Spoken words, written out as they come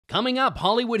Coming up,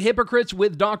 Hollywood Hypocrites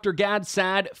with Dr. Gad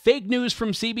Saad, fake news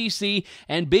from CBC,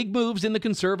 and big moves in the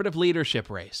Conservative leadership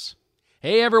race.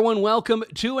 Hey everyone, welcome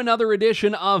to another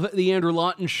edition of the Andrew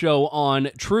Lawton Show on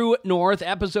True North,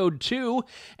 episode 2,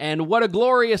 and what a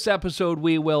glorious episode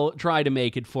we will try to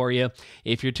make it for you.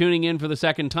 If you're tuning in for the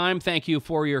second time, thank you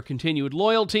for your continued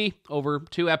loyalty over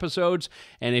 2 episodes,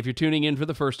 and if you're tuning in for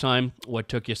the first time, what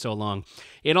took you so long?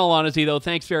 In all honesty though,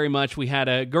 thanks very much. We had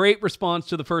a great response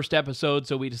to the first episode,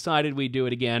 so we decided we'd do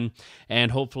it again, and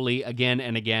hopefully again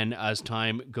and again as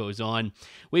time goes on.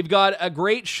 We've got a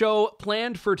great show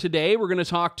planned for today. We're going to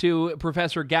talk to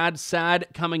Professor Gad Saad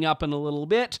coming up in a little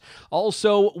bit.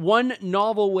 Also, one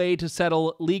novel way to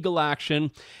settle legal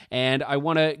action, and I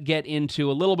want to get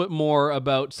into a little bit more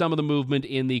about some of the movement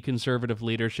in the Conservative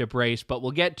leadership race, but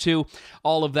we'll get to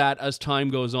all of that as time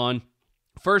goes on.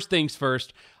 First things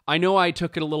first, I know I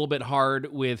took it a little bit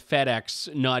hard with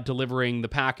FedEx not delivering the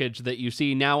package that you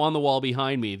see now on the wall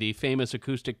behind me, the famous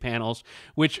acoustic panels,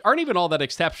 which aren't even all that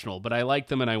exceptional, but I liked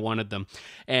them and I wanted them.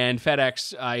 And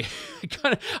FedEx, I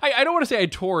don't want to say I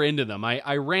tore into them.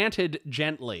 I ranted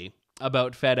gently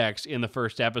about FedEx in the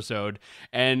first episode,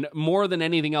 and more than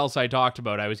anything else I talked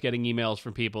about, I was getting emails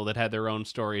from people that had their own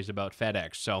stories about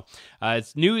FedEx, so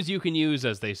it's news you can use,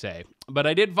 as they say. But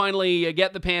I did finally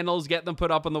get the panels, get them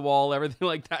put up on the wall, everything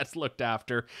like that's looked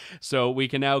after, so we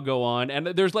can now go on. And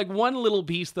there's like one little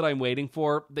piece that I'm waiting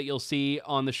for that you'll see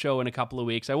on the show in a couple of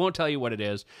weeks. I won't tell you what it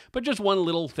is, but just one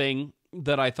little thing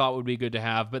that I thought would be good to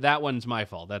have, but that one's my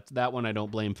fault. That one I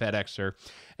don't blame FedEx or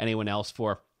anyone else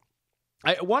for.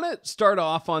 I want to start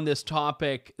off on this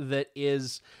topic that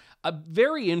is a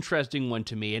very interesting one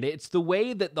to me, and it's the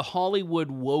way that the Hollywood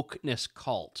wokeness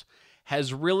cult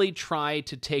has really tried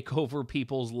to take over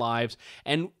people's lives,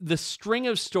 and the string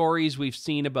of stories we've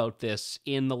seen about this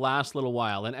in the last little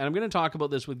while. And I'm going to talk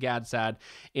about this with Gad Saad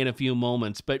in a few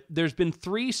moments, but there's been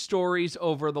 3 stories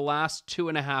over the last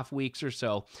 2.5 weeks or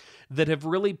so that have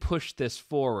really pushed this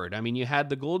forward. I mean, you had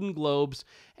the Golden Globes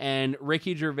and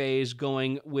Ricky Gervais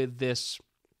going with this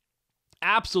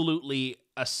absolutely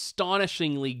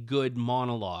astonishingly good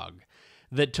monologue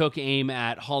that took aim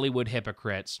at Hollywood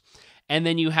hypocrites. And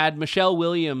then you had Michelle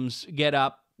Williams get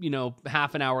up,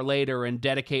 half an hour later and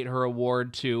dedicate her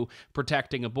award to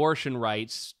protecting abortion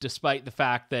rights, despite the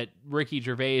fact that Ricky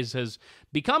Gervais has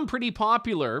become pretty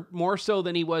popular, more so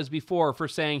than he was before, for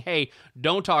saying, hey,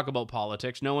 don't talk about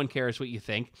politics. No one cares what you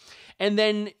think. And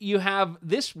then you have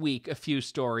this week a few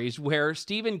stories where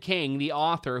Stephen King, the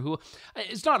author, who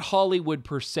is not Hollywood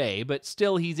per se, but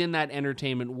still he's in that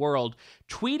entertainment world,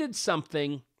 tweeted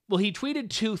something. Well, he tweeted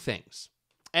 2 things.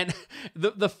 And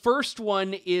the first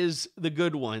one is the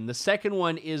good one. The second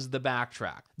one is the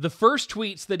backtrack. The first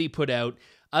tweets that he put out: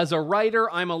 as a writer,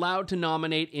 I'm allowed to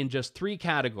nominate in just 3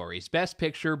 categories: Best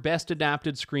Picture, Best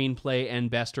Adapted Screenplay,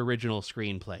 and Best Original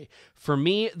Screenplay. For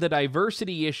me, the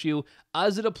diversity issue,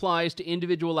 as it applies to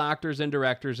individual actors and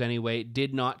directors anyway,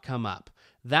 did not come up.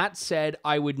 That said,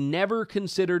 I would never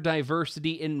consider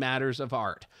diversity in matters of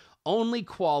art. Only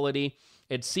quality.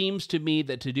 It seems to me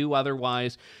that to do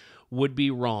otherwise would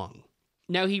be wrong.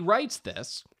 Now, he writes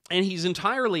this, and he's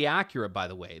entirely accurate, by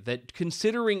the way, that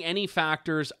considering any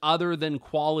factors other than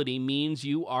quality means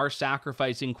you are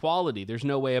sacrificing quality. There's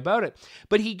no way about it.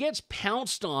 But he gets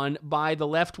pounced on by the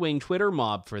left-wing Twitter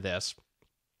mob for this.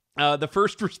 The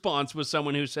first response was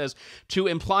someone who says, to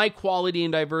imply quality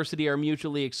and diversity are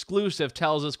mutually exclusive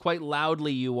tells us quite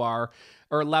loudly you are,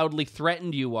 or loudly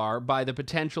threatened you are, by the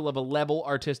potential of a level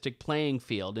artistic playing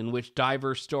field in which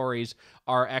diverse stories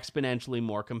are exponentially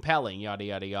more compelling, yada,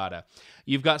 yada, yada.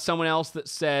 You've got someone else that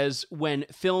says when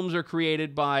films are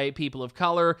created by people of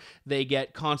color, they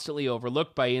get constantly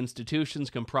overlooked by institutions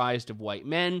comprised of white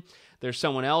men. There's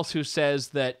someone else who says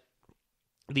that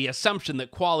the assumption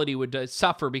that quality would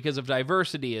suffer because of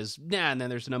diversity is, and then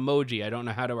there's an emoji I don't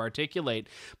know how to articulate.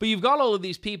 But you've got all of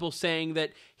these people saying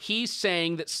that he's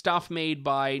saying that stuff made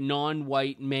by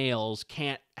non-white males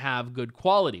can't have good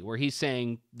quality, where he's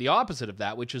saying the opposite of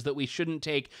that, which is that we shouldn't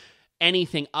take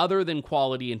anything other than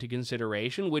quality into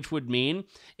consideration, which would mean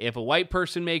if a white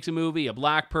person makes a movie, a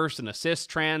black person, a cis,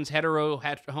 trans, hetero,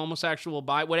 homosexual,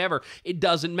 bi, whatever, it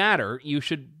doesn't matter. You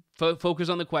should focus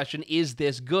on the question, is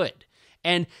this good?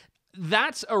 And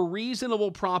that's a reasonable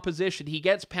proposition. He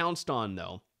gets pounced on,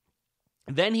 though.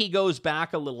 Then he goes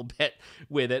back a little bit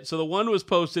with it. So the one was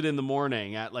posted in the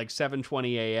morning at like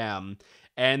 7:20 a.m.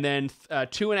 And then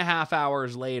 2.5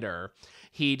 hours later,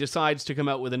 he decides to come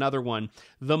out with another one.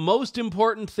 The most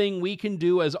important thing we can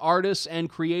do as artists and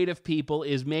creative people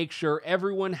is make sure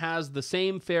everyone has the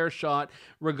same fair shot,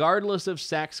 regardless of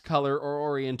sex, color, or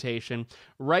orientation.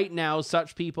 Right now,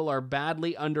 such people are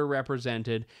badly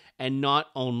underrepresented, and not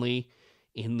only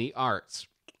in the arts.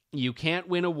 You can't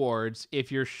win awards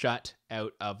if you're shut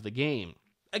out of the game.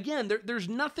 Again, there's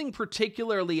nothing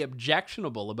particularly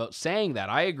objectionable about saying that.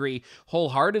 I agree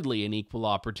wholeheartedly in equal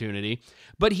opportunity,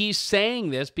 but he's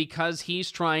saying this because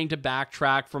he's trying to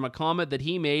backtrack from a comment that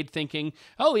he made thinking,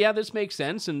 oh yeah, this makes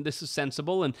sense and this is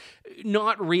sensible, and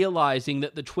not realizing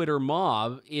that the Twitter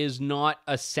mob is not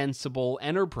a sensible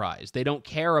enterprise. They don't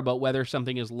care about whether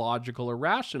something is logical or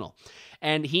rational.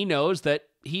 And he knows that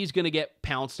he's going to get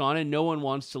pounced on, and no one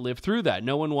wants to live through that.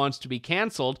 No one wants to be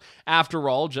canceled. After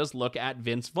all, just look at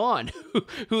Vince Vaughn,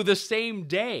 who the same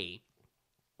day,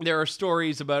 there are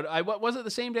stories about, what was it, the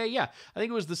same day? Yeah, I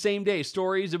think it was the same day,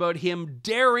 stories about him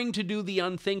daring to do the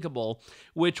unthinkable,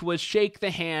 which was shake the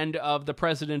hand of the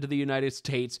President of the United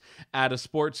States at a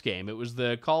sports game. It was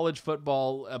the college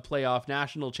football playoff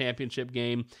national championship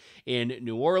game in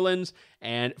New Orleans,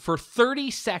 and for 30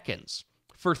 seconds,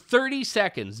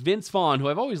 Vince Vaughn, who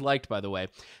I've always liked, by the way,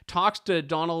 talks to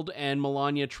Donald and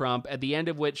Melania Trump, at the end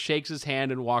of which shakes his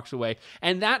hand and walks away.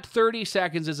 And that 30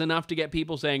 seconds is enough to get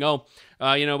people saying,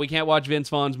 we can't watch Vince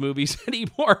Vaughn's movies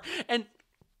anymore. And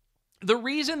the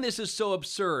reason this is so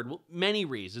absurd, well, many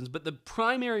reasons, but the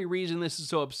primary reason this is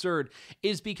so absurd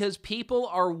is because people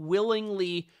are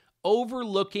willingly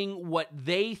overlooking what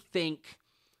they think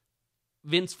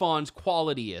Vince Vaughn's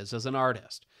quality is as an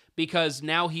artist, because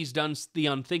now he's done the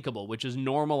unthinkable, which is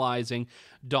normalizing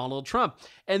Donald Trump.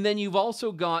 And then you've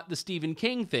also got the Stephen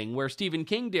King thing, where Stephen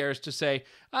King dares to say,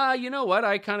 you know what,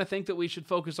 I kind of think that we should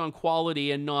focus on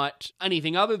quality and not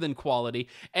anything other than quality.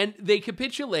 And they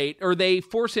capitulate, or they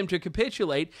force him to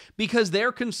capitulate, because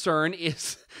their concern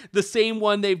is the same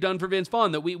one they've done for Vince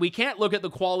Vaughn, that we can't look at the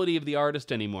quality of the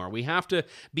artist anymore. We have to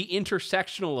be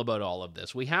intersectional about all of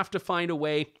this. We have to find a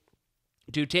way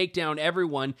to take down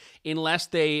everyone unless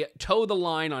they toe the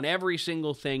line on every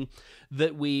single thing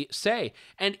that we say.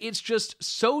 And it's just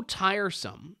so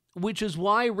tiresome, which is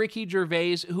why Ricky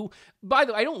Gervais, who, by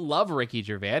the way, I don't love Ricky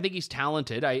Gervais. I think he's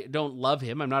talented. I don't love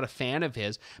him. I'm not a fan of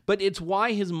his. But it's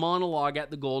why his monologue at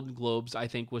the Golden Globes, I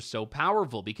think, was so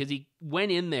powerful, because he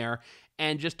went in there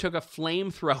and just took a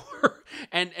flamethrower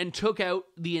and took out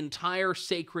the entire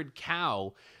sacred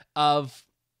cow of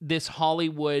this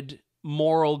Hollywood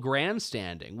moral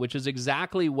grandstanding, which is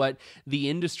exactly what the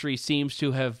industry seems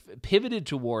to have pivoted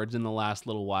towards in the last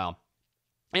little while.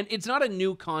 And it's not a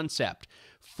new concept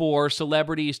for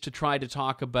celebrities to try to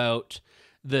talk about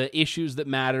the issues that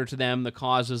matter to them, the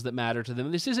causes that matter to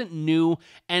them. This isn't new,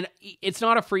 and it's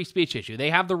not a free speech issue.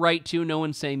 They have the right to. No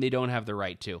one's saying they don't have the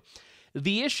right to.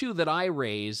 The issue that I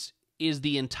raise is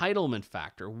the entitlement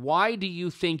factor. Why do you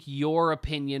think your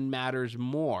opinion matters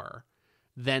more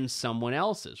than someone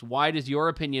else's? Why does your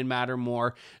opinion matter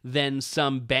more than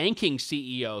some banking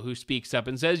CEO who speaks up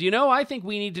and says, I think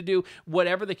we need to do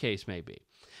whatever the case may be?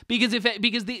 Because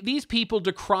these people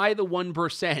decry the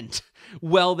 1%,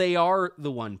 well, they are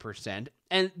the 1%.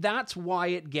 And that's why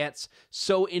it gets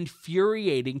so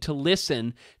infuriating to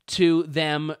listen to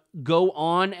them go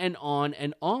on and on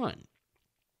and on.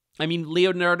 I mean,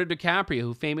 Leonardo DiCaprio,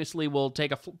 who famously will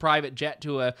take a private jet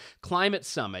to a climate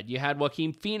summit. You had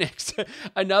Joaquin Phoenix,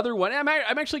 another one. I'm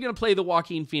actually going to play the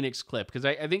Joaquin Phoenix clip, because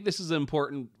I think this is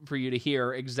important for you to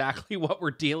hear exactly what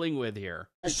we're dealing with here.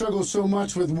 I struggle so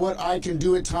much with what I can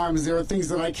do at times. There are things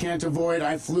that I can't avoid.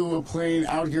 I flew a plane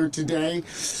out here today,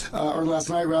 or last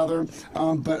night rather,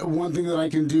 but one thing that I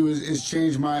can do is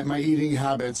change my eating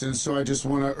habits. And so I just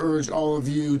want to urge all of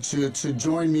you to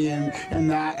join me in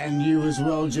that, and you as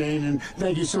well, Jane. And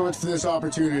thank you so much for this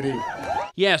opportunity.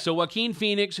 Yeah, so Joaquin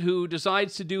Phoenix, who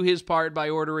decides to do his part by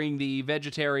ordering the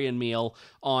vegetarian meal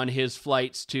on his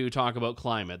flights to talk about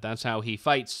climate. That's how he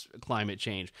fights climate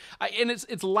change. And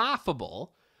it's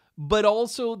laughable, but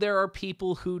also there are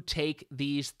people who take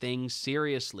these things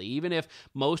seriously. Even if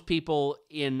most people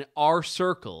in our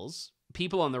circles,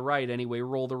 people on the right anyway,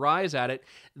 roll their eyes at it,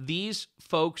 these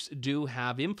folks do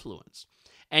have influence.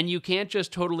 And you can't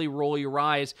just totally roll your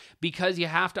eyes, because you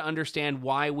have to understand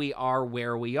why we are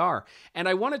where we are. And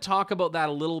I want to talk about that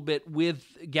a little bit with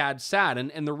Gad Saad.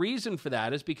 And the reason for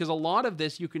that is because a lot of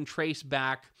this you can trace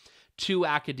back to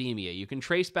academia. You can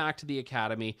trace back to the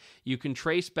academy. You can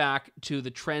trace back to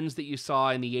the trends that you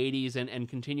saw in the 80s and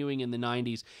continuing in the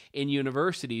 90s in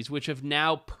universities, which have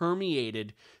now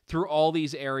permeated through all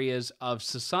these areas of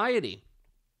society.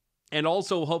 And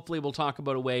also, hopefully, we'll talk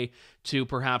about a way to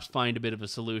perhaps find a bit of a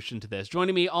solution to this.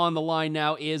 Joining me on the line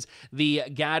now is the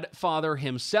Gadfather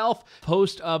himself,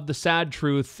 host of The Sad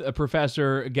Truth,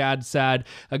 Professor Gad Saad.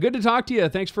 Good to talk to you.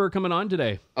 Thanks for coming on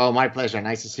today. Oh, my pleasure.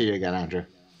 Nice to see you again, Andrew.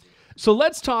 So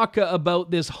let's talk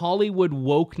about this Hollywood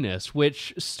wokeness,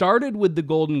 which started with the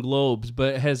Golden Globes,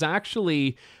 but has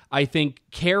actually, I think,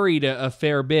 carried a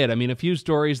fair bit. I mean, a few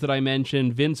stories that I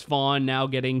mentioned, Vince Vaughn now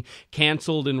getting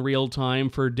canceled in real time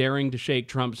for daring to shake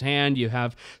Trump's hand. You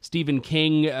have Stephen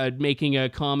King making a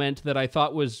comment that I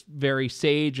thought was very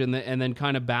sage and then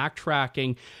kind of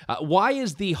backtracking. Why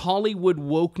is the Hollywood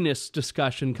wokeness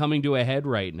discussion coming to a head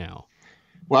right now?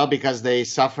 Well, because they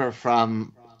suffer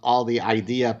from all the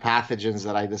idea pathogens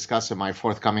that I discuss in my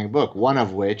forthcoming book, one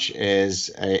of which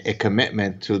is a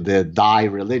commitment to the DIE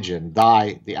religion.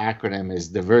 DIE, the acronym is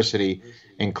diversity,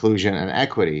 inclusion, and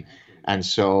equity. And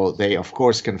so they, of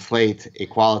course, conflate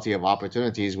equality of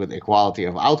opportunities with equality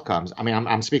of outcomes. I mean,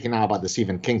 I'm speaking now about the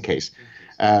Stephen King case,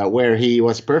 where he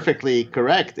was perfectly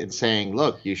correct in saying,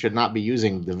 look, you should not be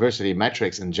using diversity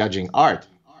metrics in judging art.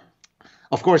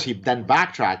 Of course, he then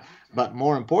backtracked. But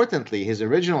more importantly, his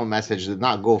original message did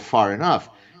not go far enough.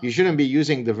 You shouldn't be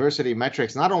using diversity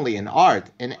metrics not only in art,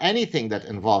 in anything that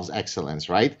involves excellence,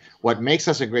 right? What makes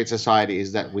us a great society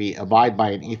is that we abide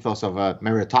by an ethos of a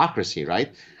meritocracy,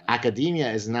 right?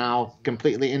 Academia is now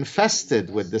completely infested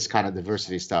with this kind of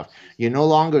diversity stuff. You no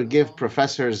longer give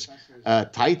professors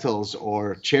titles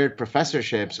or chaired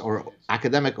professorships or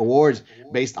academic awards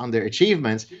based on their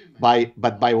achievements,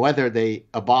 but by whether they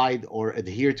abide or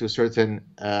adhere to certain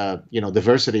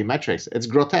diversity metrics. It's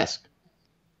grotesque.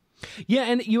 Yeah,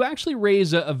 and you actually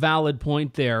raise a valid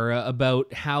point there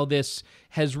about how this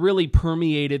has really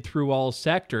permeated through all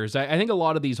sectors. I think a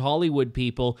lot of these Hollywood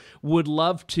people would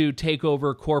love to take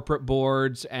over corporate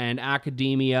boards and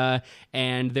academia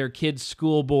and their kids'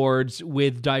 school boards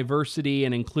with diversity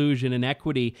and inclusion and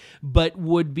equity, but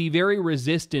would be very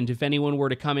resistant if anyone were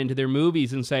to come into their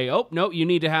movies and say, oh, no, you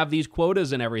need to have these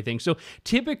quotas and everything. So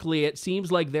typically it seems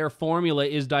like their formula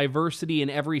is diversity in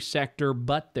every sector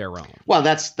but their own. Well,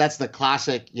 that's the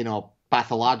classic,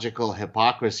 pathological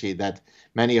hypocrisy that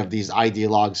many of these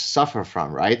ideologues suffer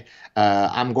from, right?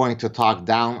 I'm going to talk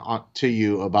down to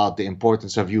you about the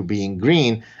importance of you being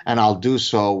green, and I'll do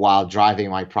so while driving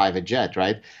my private jet,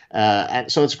 right?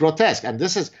 And so it's grotesque. And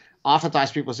this is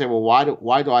oftentimes people say, well,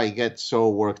 why do I get so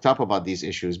worked up about these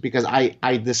issues? Because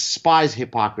I despise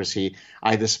hypocrisy.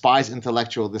 I despise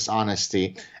intellectual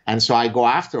dishonesty. And so I go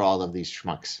after all of these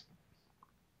schmucks.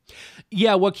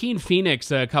 Yeah, Joaquin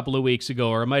Phoenix a couple of weeks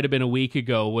ago, or it might have been a week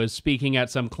ago, was speaking at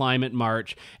some climate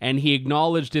march, and he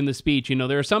acknowledged in the speech,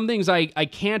 there are some things I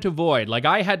can't avoid. Like,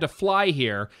 I had to fly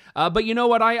here, but you know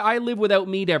what? I live without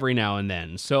meat every now and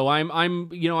then, so I'm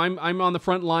on the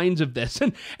front lines of this.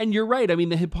 And you're right. I mean,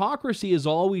 the hypocrisy is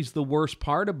always the worst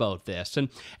part about this,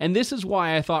 and this is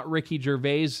why I thought Ricky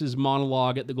Gervais's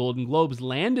monologue at the Golden Globes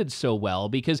landed so well,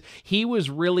 because he was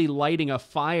really lighting a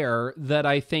fire that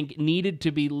I think needed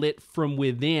to be lit from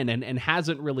within and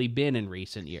hasn't really been in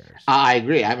recent years. I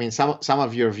agree. I mean, some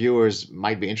of your viewers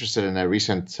might be interested in a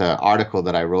recent article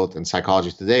that I wrote in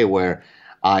Psychology Today, where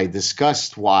I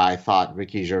discussed why I thought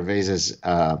Ricky Gervais's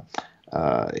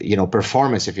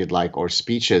performance, if you'd like, or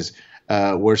speeches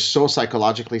were so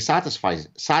psychologically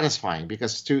satisfying,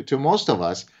 because to most of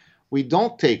us, we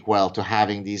don't take well to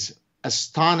having these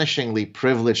astonishingly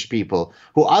privileged people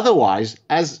who otherwise,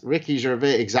 as Ricky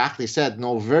Gervais exactly said,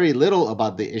 know very little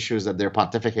about the issues that they're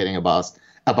pontificating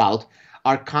about,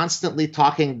 are constantly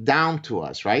talking down to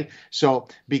us, right? So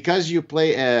because you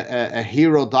play a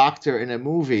hero doctor in a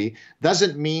movie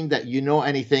doesn't mean that you know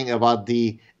anything about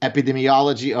the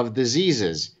epidemiology of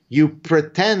diseases. You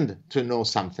pretend to know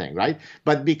something, right?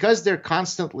 But because their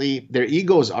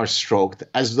egos are stroked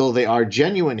as though they are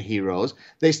genuine heroes,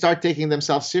 they start taking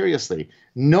themselves seriously.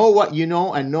 Know what you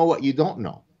know and know what you don't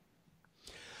know.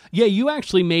 Yeah, you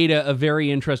actually made a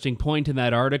very interesting point in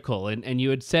that article, and you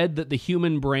had said that the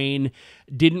human brain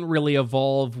didn't really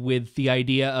evolve with the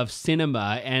idea of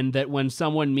cinema, and that when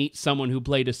someone meets someone who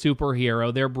played a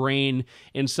superhero, their brain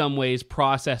in some ways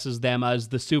processes them as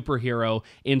the superhero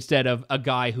instead of a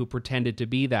guy who pretended to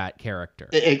be that character.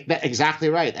 Exactly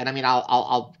right. And I mean,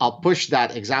 I'll push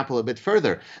that example a bit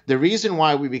further. The reason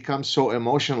why we become so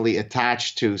emotionally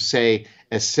attached to, say,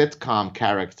 a sitcom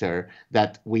character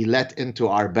that we let into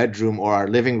our bedroom or our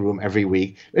living room every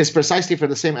week is precisely for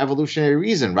the same evolutionary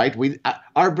reason, right?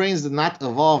 Our brains did not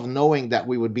evolve knowing that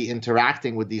we would be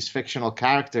interacting with these fictional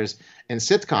characters in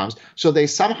sitcoms, so they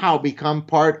somehow become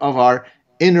part of our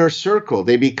inner circle.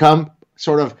 They become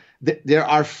sort of there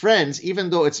are friends, even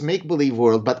though it's make-believe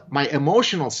world, but my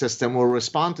emotional system will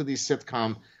respond to these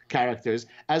sitcom characters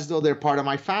as though they're part of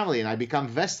my family, and I become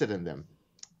vested in them.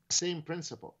 Same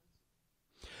principle.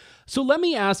 So let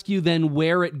me ask you then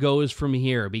where it goes from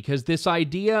here, because this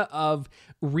idea of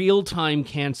real-time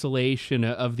cancellation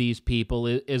of these people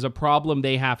is a problem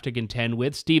they have to contend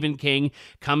with. Stephen King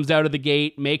comes out of the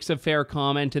gate, makes a fair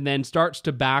comment, and then starts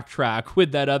to backtrack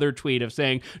with that other tweet of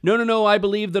saying, no, I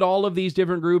believe that all of these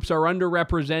different groups are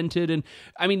underrepresented. And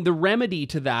I mean, the remedy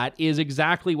to that is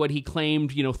exactly what he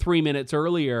claimed, 3 minutes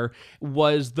earlier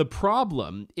was the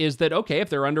problem, is that, okay,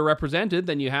 if they're underrepresented,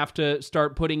 then you have to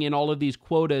start putting in all of these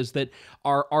quotas that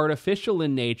are artificial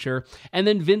in nature. And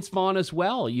then Vince Vaughn as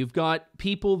well. You've got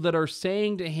people that are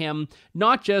saying to him,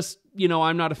 not just,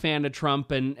 I'm not a fan of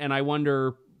Trump and I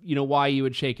wonder, why you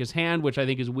would shake his hand, which I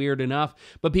think is weird enough,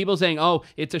 but people saying, oh,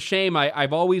 it's a shame.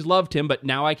 I've always loved him, but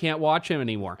now I can't watch him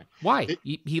anymore. Why?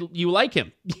 You like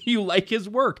him. You like his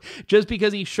work. Just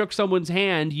because he shook someone's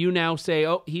hand, you now say,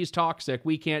 oh, he's toxic.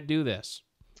 We can't do this.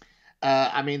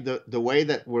 I mean, the way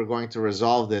that we're going to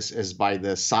resolve this is by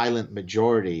the silent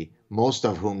majority, most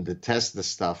of whom detest this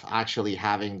stuff, actually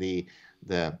having the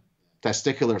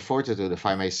testicular fortitude, if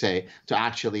I may say, to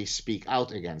actually speak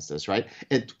out against this, right?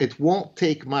 It won't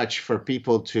take much for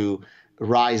people to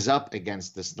rise up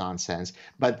against this nonsense,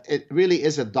 but it really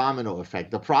is a domino effect.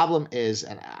 The problem is,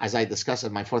 and as I discuss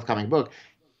in my forthcoming book,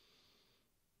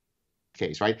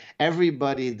 case, right?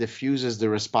 Everybody diffuses the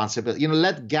responsibility.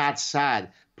 Let Gad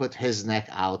Saad put his neck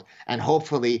out, and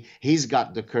hopefully he's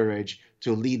got the courage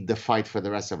to lead the fight for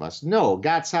the rest of us. No,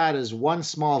 Gad Saad is one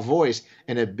small voice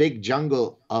in a big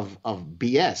jungle of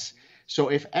BS. So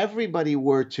if everybody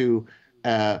were to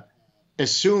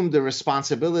assume the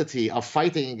responsibility of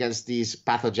fighting against these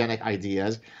pathogenic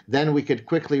ideas, then we could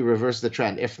quickly reverse the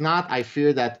trend. If not, I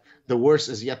fear that the worst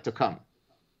is yet to come.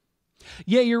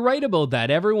 Yeah, you're right about that.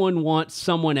 Everyone wants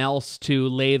someone else to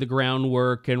lay the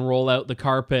groundwork and roll out the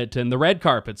carpet, and the red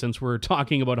carpet, since we're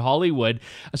talking about Hollywood.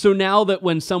 So now that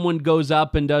when someone goes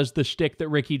up and does the shtick that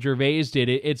Ricky Gervais did,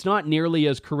 it's not nearly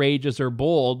as courageous or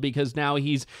bold, because now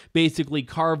he's basically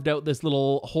carved out this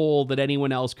little hole that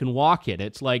anyone else can walk in.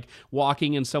 It's like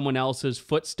walking in someone else's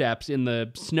footsteps in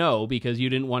the snow because you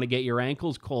didn't want to get your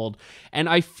ankles cold. And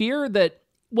I fear that,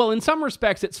 well, in some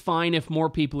respects, it's fine if more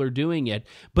people are doing it,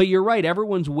 but you're right,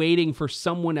 everyone's waiting for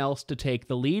someone else to take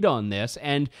the lead on this,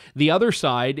 and the other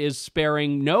side is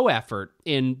sparing no effort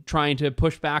in trying to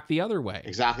push back the other way.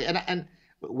 Exactly. And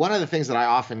one of the things that I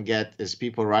often get is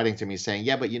people writing to me saying,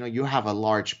 yeah, but you have a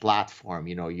large platform,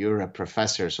 you're a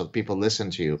professor, so people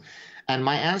listen to you. And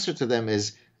my answer to them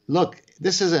is, look,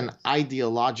 this is an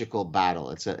ideological battle.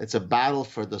 It's a battle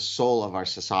for the soul of our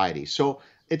society. So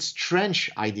it's trench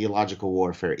ideological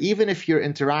warfare. Even if you're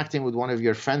interacting with one of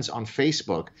your friends on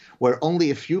Facebook, where only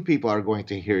a few people are going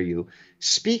to hear you,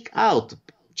 speak out,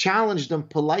 challenge them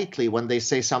politely when they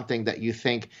say something that you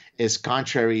think is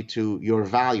contrary to your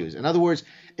values. In other words,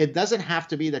 it doesn't have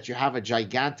to be that you have a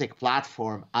gigantic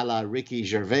platform a la Ricky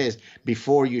Gervais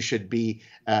before you should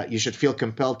feel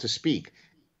compelled to speak.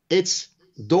 It's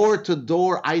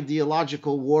door-to-door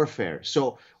ideological warfare.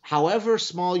 So however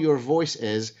small your voice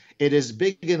is, it is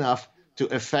big enough to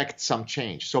affect some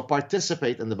change. So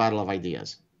participate in the battle of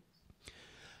ideas.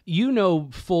 You know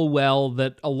full well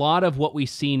that a lot of what we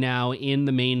see now in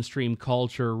the mainstream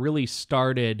culture really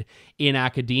started in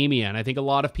academia. And I think a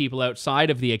lot of people outside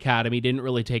of the academy didn't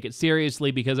really take it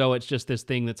seriously because, it's just this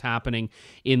thing that's happening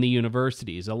in the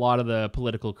universities. A lot of the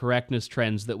political correctness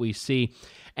trends that we see.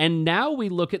 And now we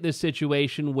look at this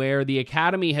situation where the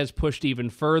academy has pushed even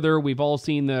further. We've all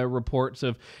seen the reports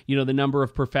of, the number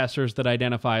of professors that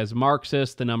identify as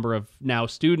Marxists, the number of now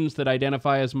students that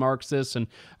identify as Marxists and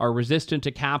are resistant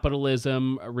to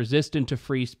capitalism, resistant to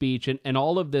free speech, and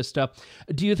all of this stuff.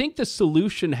 Do you think the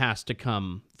solution has to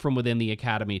come from within the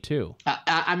academy too?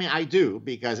 I mean, I do,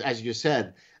 because as you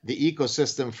said, the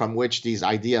ecosystem from which these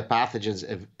idea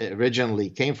pathogens originally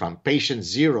came from, patient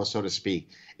zero, so to speak,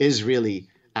 is really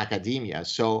academia.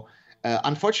 So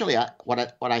unfortunately,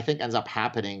 what I think ends up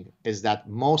happening is that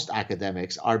most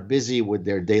academics are busy with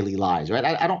their daily lives,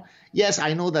 right? Yes,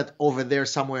 I know that over there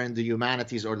somewhere in the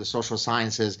humanities or the social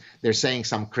sciences, they're saying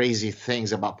some crazy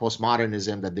things about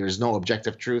postmodernism, that there's no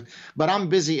objective truth, but I'm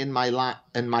busy in my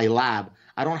lab.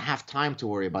 I don't have time to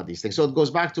worry about these things. So it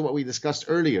goes back to what we discussed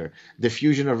earlier,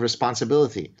 diffusion of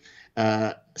responsibility.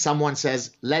 Someone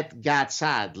says, let Gad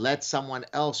Saad, let someone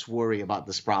else worry about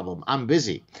this problem. I'm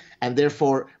busy. And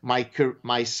therefore,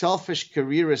 my selfish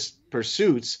careerist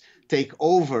pursuits take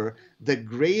over the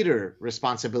greater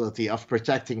responsibility of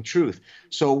protecting truth.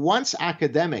 So once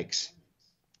academics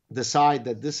decide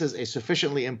that this is a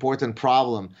sufficiently important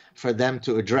problem for them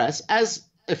to address, as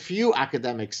a few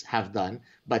academics have done,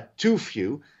 but too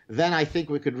few, then I think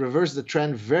we could reverse the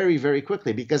trend very, very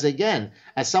quickly. Because again,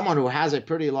 as someone who has a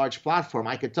pretty large platform,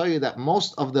 I could tell you that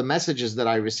most of the messages that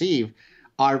I receive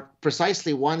are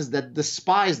precisely ones that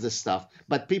despise this stuff,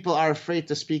 but people are afraid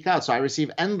to speak out. So I receive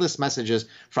endless messages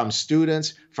from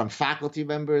students, from faculty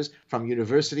members, from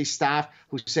university staff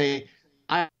who say,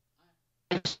 I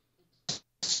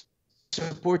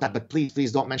support that, but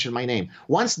please don't mention my name.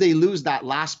 Once they lose that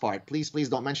last part, please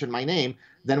don't mention my name,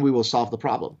 then we will solve the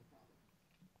problem.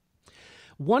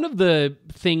 One of the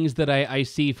things that I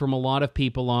see from a lot of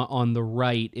people on the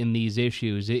right in these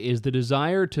issues is the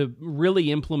desire to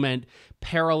really implement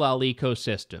parallel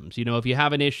ecosystems. You know, if you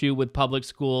have an issue with public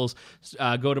schools,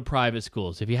 go to private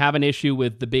schools. If you have an issue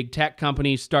with the big tech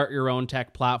companies, start your own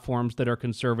tech platforms that are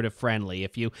conservative friendly.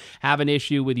 If you have an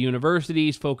issue with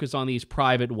universities, focus on these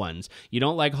private ones. You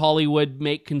don't like Hollywood,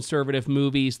 make conservative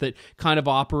movies that kind of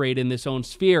operate in this own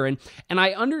sphere. And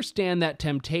I understand that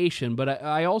temptation, but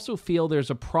I also feel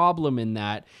there's a problem in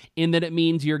that it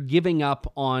means you're giving up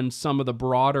on some of the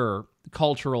broader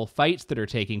cultural fights that are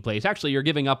taking place. Actually, you're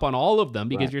giving up on all of them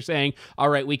because you're saying, all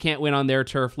right, we can't win on their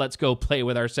turf. Let's go play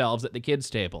with ourselves at the kids'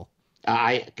 table.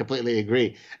 I completely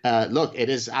agree. Look, it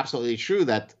is absolutely true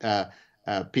that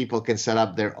people can set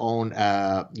up their own,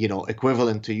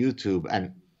 equivalent to YouTube,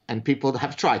 and people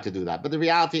have tried to do that. But the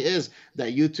reality is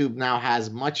that YouTube now has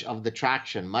much of the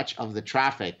traction, much of the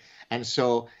traffic. And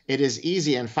so it is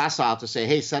easy and facile to say,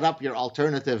 hey, set up your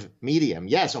alternative medium.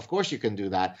 Yes, of course you can do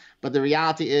that. But the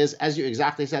reality is, as you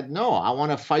exactly said, no, I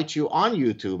want to fight you on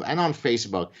YouTube and on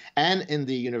Facebook and in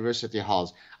the university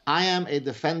halls. I am a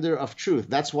defender of truth.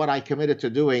 That's what I committed to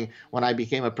doing when I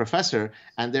became a professor.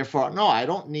 And therefore, no, I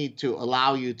don't need to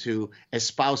allow you to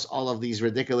espouse all of these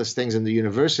ridiculous things in the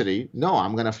university. No,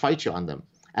 I'm going to fight you on them.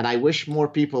 And I wish more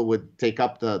people would take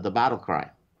up the battle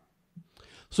cry.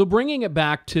 So bringing it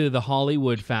back to the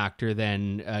Hollywood factor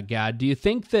then, Gad, do you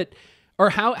think that, or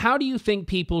how do you think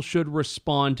people should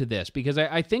respond to this? Because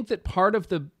I think that part of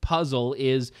the puzzle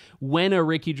is when a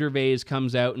Ricky Gervais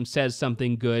comes out and says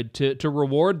something good, to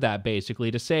reward that, basically,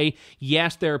 to say,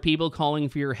 yes, there are people calling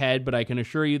for your head, but I can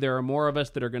assure you there are more of us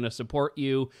that are going to support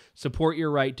you, support your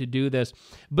right to do this.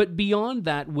 But beyond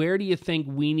that, where do you think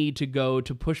we need to go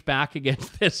to push back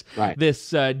against this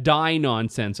die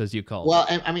nonsense, as you call it? Well,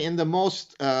 I mean,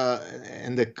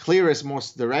 in the clearest,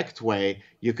 most direct way,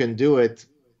 you can do it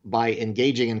by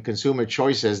engaging in consumer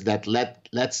choices that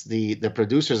lets the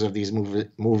producers of these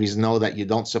movies know that you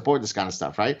don't support this kind of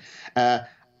stuff, right?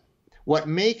 What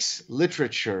makes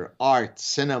literature, art,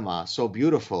 cinema so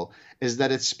beautiful is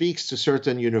that it speaks to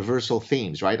certain universal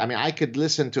themes, right? I mean, I could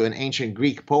listen to an ancient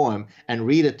Greek poem and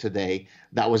read it today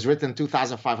that was written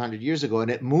 2,500 years ago,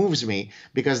 and it moves me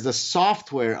because the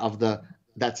software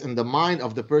that's in the mind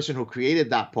of the person who created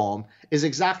that poem is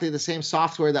exactly the same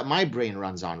software that my brain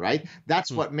runs on, right?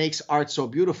 That's what makes art so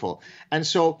beautiful. And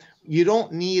so you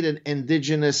don't need an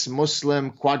indigenous,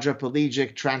 Muslim,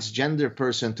 quadriplegic, transgender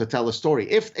person to tell a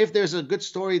story. If there's a good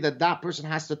story that person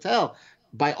has to tell,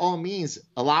 by all means,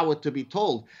 allow it to be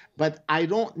told. But I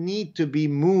don't need to be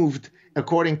moved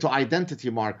according to identity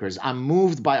markers. I'm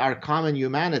moved by our common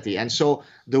humanity. And so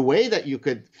the way that you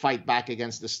could fight back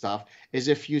against this stuff is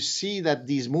if you see that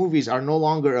these movies are no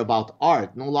longer about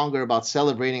art, no longer about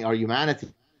celebrating our humanity,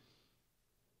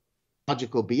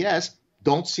 logical BS,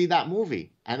 don't see that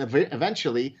movie. And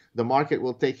eventually the market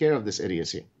will take care of this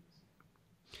idiocy.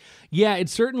 Yeah, it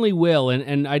certainly will,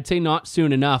 and I'd say not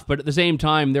soon enough, but at the same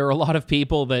time, there are a lot of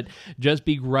people that just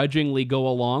begrudgingly go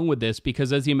along with this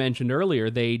because, as you mentioned earlier,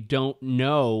 they don't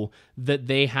know that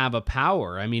they have a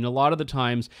power. I mean, a lot of the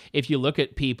times, if you look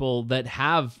at people that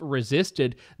have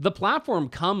resisted, the platform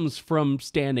comes from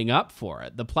standing up for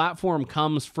it. The platform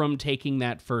comes from taking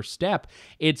that first step.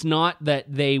 It's not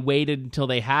that they waited until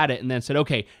they had it and then said,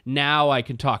 okay, now I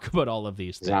can talk about all of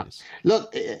these things. Yeah.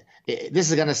 Look, this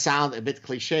is going to sound a bit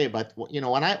cliche, but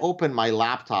when I open my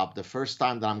laptop the first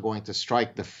time that I'm going to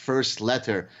strike the first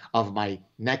letter of my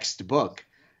next book,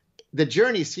 the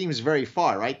journey seems very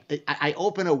far, right? I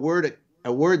open a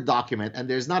Word document and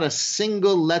there's not a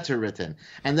single letter written.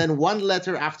 And then one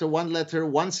letter after one letter,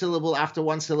 one syllable after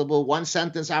one syllable, one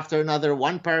sentence after another,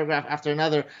 one paragraph after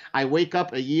another. I wake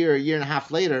up a year and a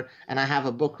half later and I have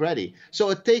a book ready. So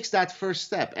it takes that first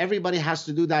step. Everybody has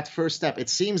to do that first step. It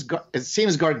seems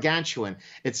gargantuan.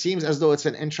 It seems as though it's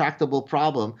an intractable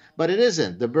problem, but it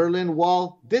isn't. The Berlin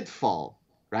Wall did fall,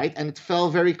 right? And it fell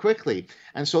very quickly.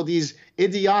 And so these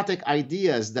idiotic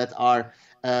ideas that are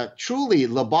truly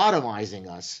lobotomizing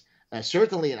us,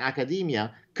 certainly in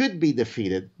academia, could be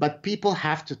defeated, but people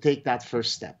have to take that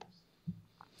first step.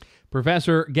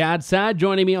 Professor Gad Saad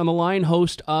joining me on the line,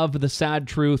 host of The Sad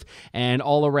Truth and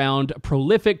all-around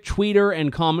prolific tweeter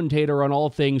and commentator on all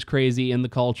things crazy in the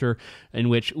culture in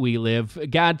which we live.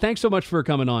 Gad, thanks so much for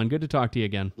coming on. Good to talk to you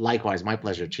again. Likewise, my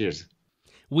pleasure. Cheers.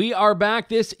 We are back.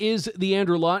 This is the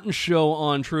Andrew Lawton Show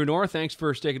on True North. Thanks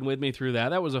for sticking with me through that.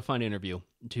 That was a fun interview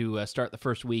to start the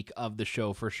first week of the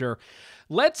show for sure.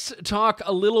 Let's talk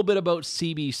a little bit about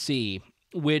CBC,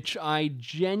 which I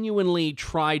genuinely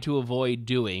try to avoid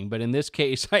doing, but in this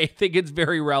case, I think it's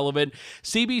very relevant.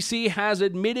 CBC has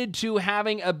admitted to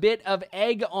having a bit of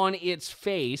egg on its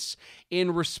face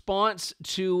in response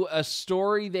to a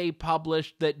story they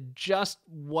published that just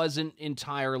wasn't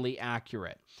entirely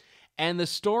accurate. And the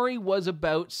story was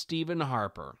about Stephen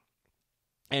Harper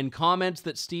and comments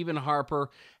that Stephen Harper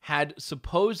had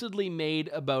supposedly made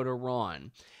about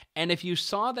Iran. And if you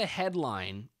saw the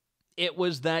headline, it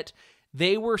was that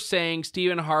they were saying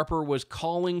Stephen Harper was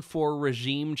calling for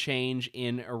regime change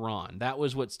in Iran. That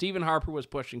was what Stephen Harper was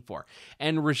pushing for.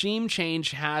 And regime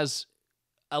change has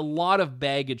a lot of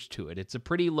baggage to it. It's a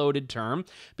pretty loaded term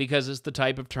because it's the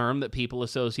type of term that people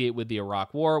associate with the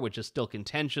Iraq War, which is still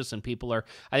contentious, and people are,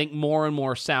 I think, more and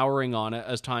more souring on it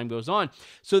as time goes on.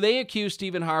 So they accuse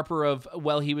Stephen Harper of,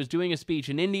 well, he was doing a speech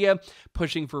in India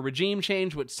pushing for regime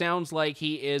change, which sounds like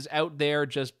he is out there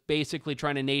just basically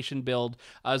trying to nation build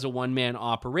as a one-man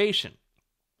operation.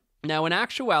 Now, in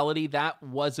actuality, that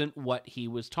wasn't what he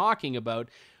was talking about.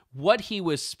 What he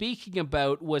was speaking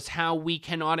about was how we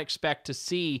cannot expect to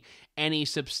see any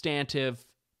substantive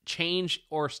change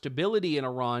or stability in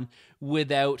Iran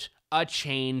without a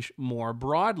change more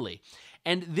broadly.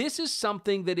 And this is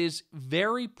something that is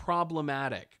very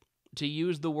problematic, to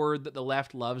use the word that the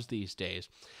left loves these days,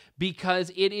 because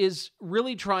it is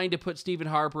really trying to put Stephen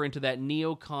Harper into that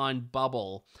neocon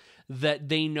bubble that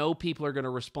they know people are going to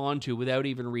respond to without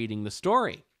even reading the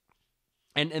story.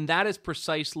 And that is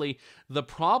precisely the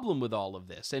problem with all of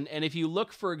this. And if you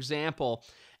look, for example,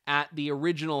 at the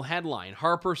original headline,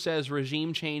 Harper says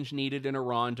regime change needed in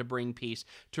Iran to bring peace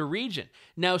to region.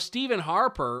 Now, Stephen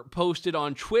Harper posted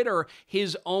on Twitter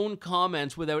his own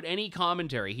comments without any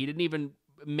commentary. He didn't even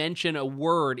mention a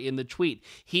word in the tweet.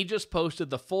 He just posted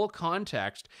the full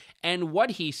context, and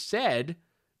what he said,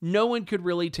 no one could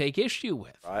really take issue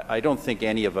with. I don't think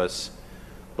any of us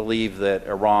believe that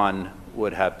Iran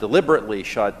would have deliberately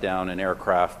shot down an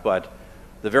aircraft, but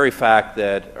the very fact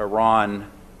that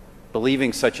Iran,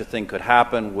 believing such a thing could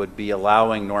happen, would be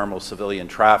allowing normal civilian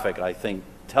traffic, I think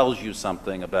tells you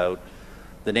something about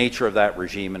the nature of that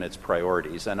regime and its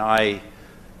priorities. And I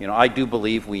do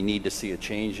believe we need to see a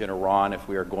change in Iran if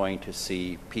we are going to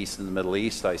see peace in the Middle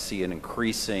East. I see an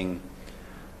increasing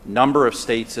number of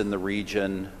states in the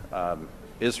region,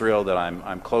 Israel that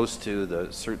I'm close to,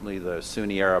 certainly the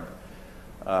Sunni Arab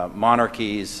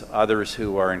monarchies, others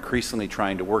who are increasingly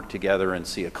trying to work together and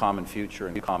see a common future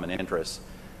and common interests.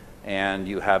 And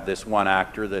you have this one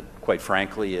actor that, quite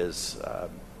frankly, is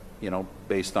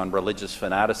based on religious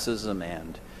fanaticism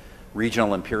and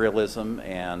regional imperialism,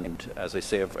 and as I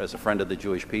say, as a friend of the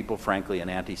Jewish people, frankly, an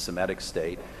anti-Semitic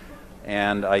state.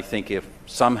 And I think if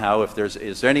somehow, if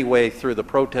is there any way through the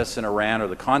protests in Iran or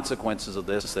the consequences of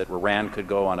this that Iran could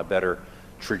go on a better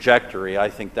trajectory, I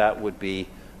think that would be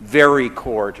very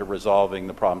core to resolving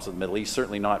the problems of the Middle East.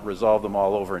 Certainly not resolve them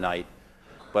all overnight,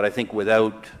 but I think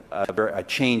without a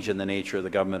change in the nature of the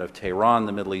government of Tehran,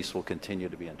 the Middle East will continue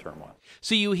to be in turmoil.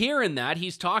 So you hear in that,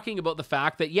 he's talking about the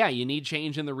fact that, yeah, you need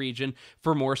change in the region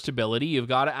for more stability. You've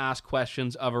got to ask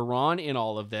questions of Iran in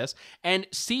all of this. And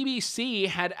CBC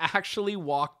had actually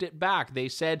walked it back. They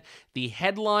said the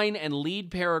headline and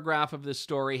lead paragraph of this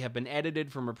story have been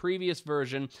edited from a previous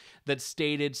version that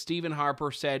stated Stephen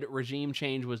Harper said regime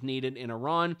change was needed in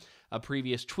Iran. A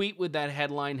previous tweet with that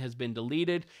headline has been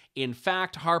deleted. In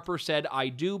fact, Harper said, I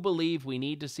do believe we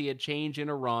need to see a change in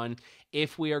Iran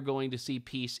if we are going to see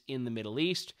peace in the Middle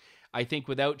East. I think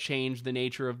without change, the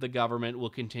nature of the government will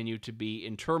continue to be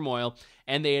in turmoil.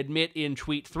 And they admit in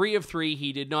tweet 3 of 3,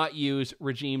 he did not use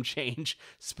regime change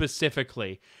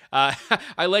specifically.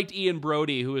 I liked Ian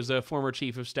Brody, who is a former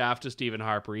chief of staff to Stephen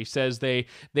Harper. He says they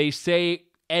say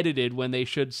edited when they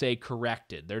should say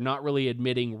corrected. They're not really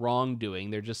admitting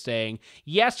wrongdoing. They're just saying,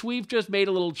 yes, we've just made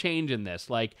a little change in this.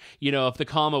 Like, if the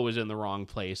comma was in the wrong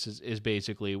place is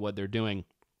basically what they're doing.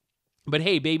 But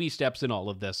hey, baby steps in all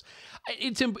of this.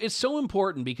 It's so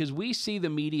important because we see the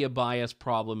media bias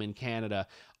problem in Canada.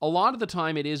 A lot of the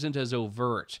time it isn't as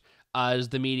overt as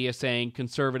the media saying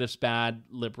conservatives bad,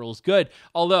 liberals good.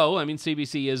 Although,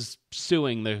 CBC is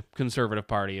suing the Conservative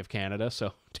Party of Canada,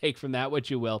 so take from that what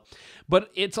you will. But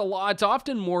it's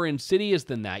often more insidious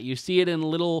than that. You see it in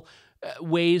little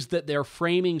ways that they're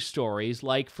framing stories,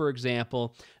 like, for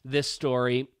example, this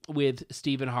story with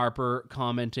Stephen Harper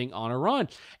commenting on Iran.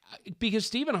 Because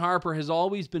Stephen Harper has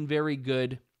always been very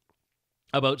good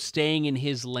about staying in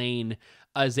his lane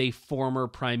as a former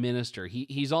prime minister.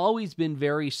 He's always been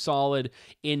very solid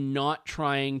in not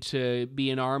trying to be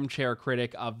an armchair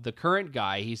critic of the current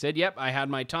guy. He said, yep, I had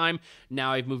my time,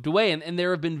 now I've moved away. And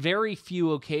there have been very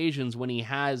few occasions when he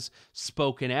has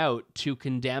spoken out to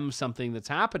condemn something that's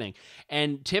happening.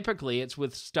 And typically it's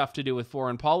with stuff to do with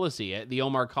foreign policy. The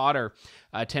Omar Khadr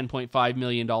 $10.5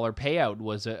 million payout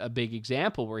was a big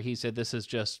example where he said this is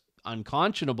just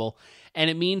unconscionable, and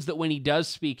it means that when he does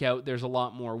speak out, there's a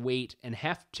lot more weight and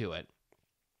heft to it.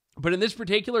 But in this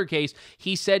particular case,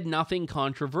 he said nothing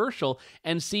controversial,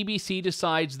 and CBC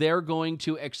decides they're going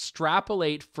to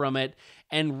extrapolate from it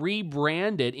and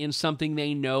rebrand it in something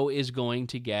they know is going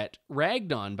to get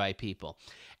ragged on by people.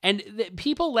 And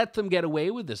people let them get away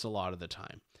with this a lot of the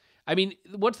time. I mean,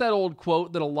 what's that old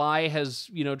quote that a lie has,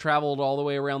 traveled all the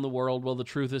way around the world while the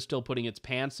truth is still putting its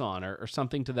pants on, or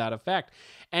something to that effect?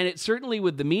 And it's certainly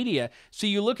with the media. So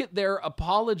you look at their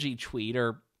apology tweet,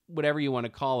 or whatever you want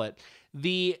to call it.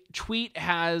 The tweet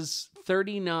has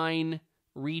 39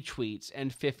 retweets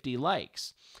and 50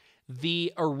 likes.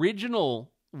 The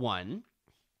original one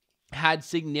had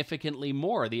significantly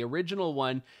more. The original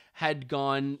one had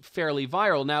gone fairly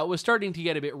viral. Now, it was starting to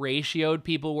get a bit ratioed.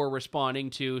 People were responding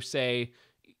to say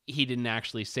he didn't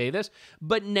actually say this.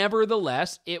 But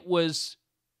nevertheless, it was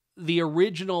the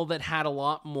original that had a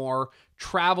lot more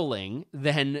traveling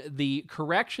than the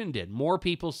correction did. More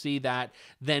people see that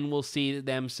than will see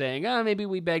them saying, maybe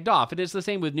we begged off. It is the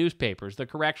same with newspapers. The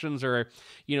corrections are,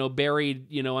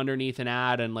 buried, underneath an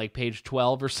ad on like page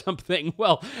 12 or something.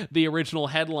 Well, the original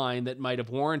headline that might have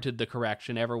warranted the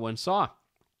correction, everyone saw.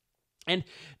 And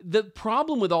the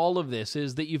problem with all of this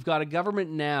is that you've got a government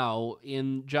now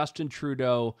in Justin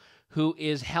Trudeau who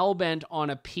is hell-bent on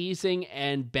appeasing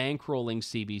and bankrolling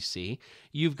CBC.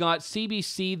 You've got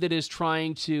CBC that is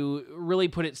trying to really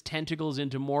put its tentacles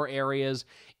into more areas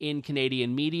in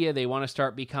Canadian media. They want to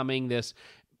start becoming this,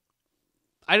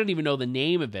 I don't even know the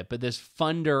name of it, but this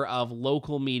funder of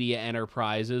local media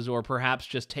enterprises, or perhaps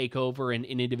just take over in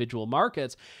individual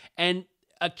markets. And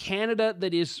a Canada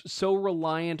that is so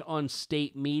reliant on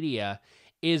state media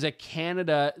is a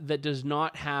Canada that does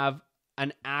not have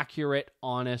an accurate,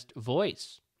 honest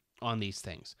voice on these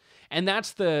things. And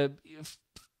that's the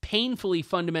painfully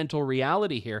fundamental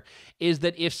reality here, is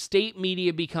that if state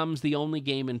media becomes the only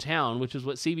game in town, which is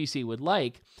what CBC would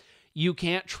like, you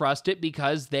can't trust it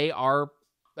because they are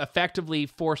effectively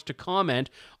forced to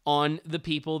comment on the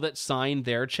people that signed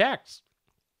their checks.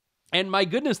 And my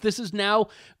goodness, this is now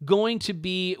going to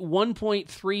be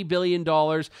 $1.3 billion.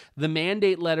 The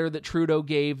mandate letter that Trudeau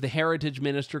gave the Heritage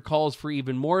Minister calls for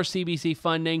even more CBC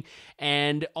funding,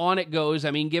 and on it goes.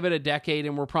 I mean, give it a decade,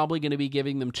 and we're probably going to be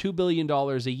giving them $2 billion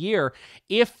a year,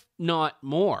 if not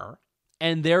more.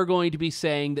 And they're going to be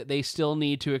saying that they still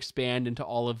need to expand into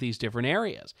all of these different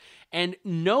areas. And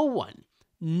no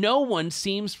one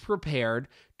seems prepared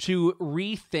to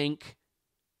rethink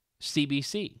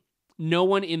CBC. No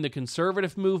one in the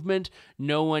Conservative movement,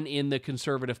 no one in the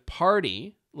Conservative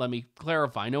Party, let me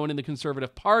clarify, no one in the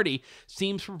Conservative Party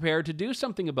seems prepared to do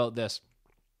something about this.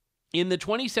 In the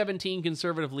 2017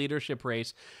 Conservative leadership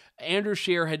race, Andrew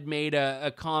Scheer had made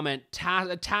a comment,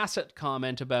 a tacit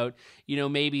comment about,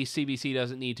 maybe CBC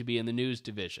doesn't need to be in the news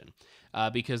division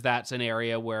because that's an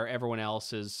area where everyone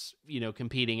else is,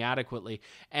 competing adequately.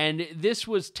 And this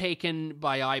was taken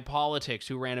by iPolitics,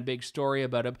 who ran a big story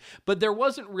about it. But there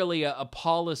wasn't really a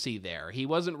policy there. He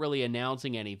wasn't really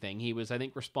announcing anything. He was, I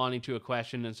think, responding to a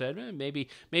question and said, maybe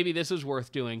this is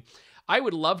worth doing. I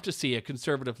would love to see a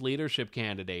Conservative leadership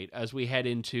candidate, as we head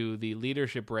into the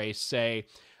leadership race, say,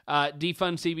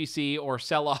 defund CBC or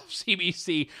sell off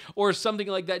CBC or something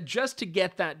like that, just to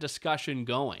get that discussion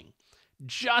going.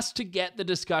 Just to get the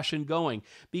discussion going.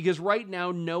 Because right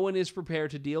now, no one is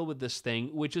prepared to deal with this thing,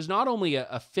 which is not only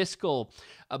a fiscal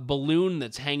balloon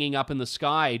that's hanging up in the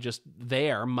sky, just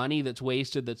there, money that's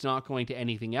wasted that's not going to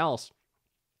anything else,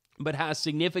 but has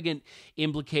significant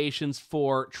implications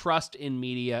for trust in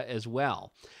media as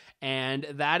well. And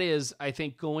that is, I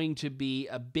think, going to be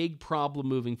a big problem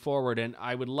moving forward. And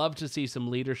I would love to see some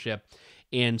leadership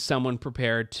in someone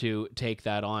prepared to take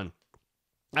that on.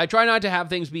 I try not to have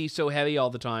things be so heavy all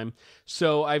the time.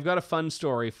 So I've got a fun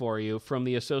story for you from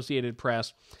the Associated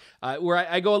Press, where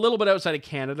I go a little bit outside of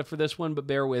Canada for this one, but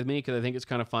bear with me because I think it's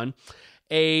kind of fun.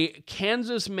 A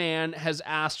Kansas man has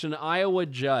asked an Iowa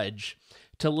judge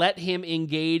to let him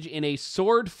engage in a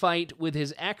sword fight with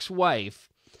his ex-wife,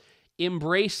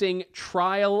 embracing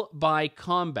trial by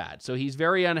combat. So he's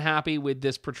very unhappy with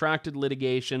this protracted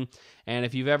litigation, and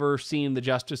if you've ever seen the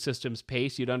justice system's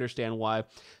pace, you'd understand why.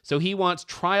 So he wants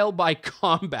trial by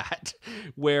combat,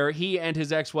 where he and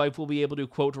his ex-wife will be able to,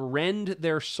 quote, rend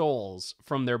their souls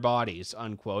from their bodies,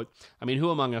 unquote. I mean, who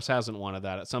among us hasn't wanted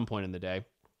that at some point in the day?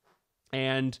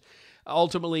 And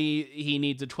ultimately, he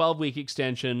needs a 12-week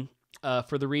extension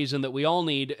for the reason that we all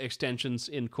need extensions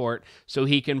in court so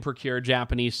he can procure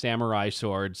Japanese samurai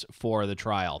swords for the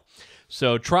trial.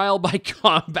 So trial by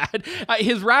combat.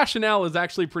 His rationale is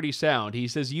actually pretty sound. He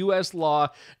says U.S. law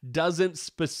doesn't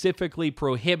specifically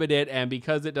prohibit it, and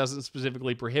because it doesn't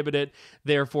specifically prohibit it,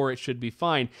 therefore it should be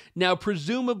fine. Now,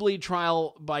 presumably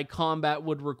trial by combat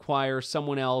would require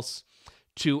someone else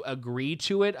to agree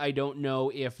to it. I don't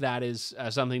know if that is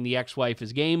something the ex-wife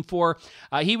is game for.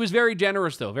 He was very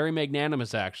generous, though, very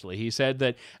magnanimous, actually. He said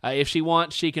that if she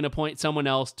wants, she can appoint someone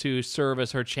else to serve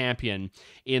as her champion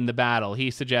in the battle. He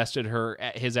suggested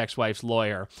his ex-wife's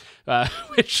lawyer,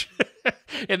 which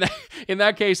in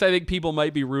that case, I think people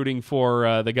might be rooting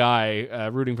for the guy,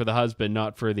 rooting for the husband,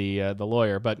 not for the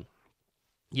lawyer, but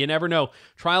you never know.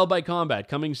 Trial by combat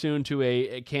coming soon to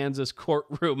a Kansas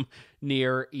courtroom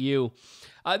near you.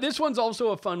 This one's also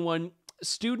a fun one.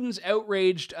 Students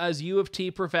outraged as U of T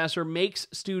professor makes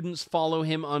students follow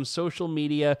him on social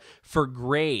media for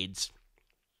grades.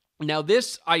 Now,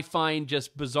 this I find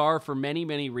just bizarre for many,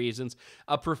 many reasons.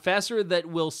 A professor that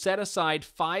will set aside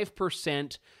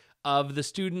 5% of the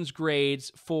student's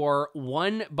grades for,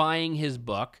 1, buying his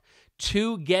book,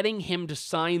 2, getting him to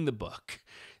sign the book,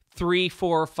 3,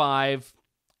 4, 5,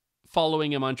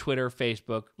 following him on Twitter,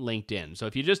 Facebook, LinkedIn. So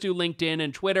if you just do LinkedIn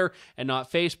and Twitter and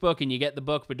not Facebook, and you get the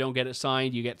book but don't get it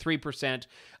signed, you get 3%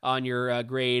 on your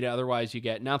grade. Otherwise, you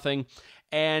get nothing.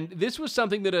 And this was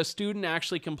something that a student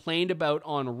actually complained about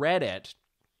on Reddit.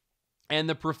 And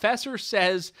the professor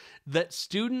says that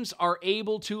students are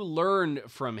able to learn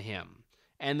from him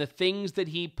and the things that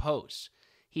he posts.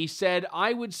 He said,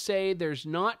 I would say there's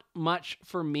not much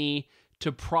for me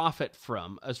to profit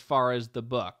from as far as the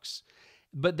books.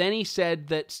 But then he said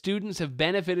that students have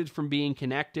benefited from being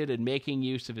connected and making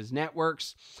use of his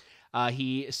networks.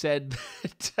 He said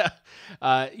that,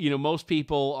 most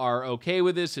people are okay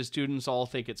with this. His students all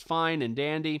think it's fine and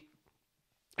dandy.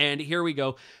 And here we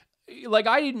go. Like,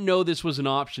 I didn't know this was an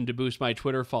option to boost my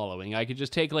Twitter following. I could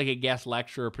just take like a guest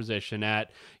lecturer position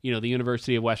at, the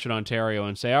University of Western Ontario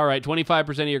and say, all right, 25%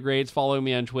 of your grades following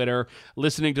me on Twitter,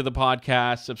 listening to the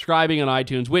podcast, subscribing on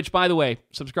iTunes, which, by the way,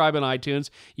 subscribe on iTunes.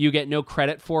 You get no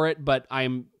credit for it, but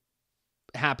I'm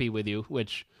happy with you,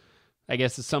 which I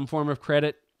guess is some form of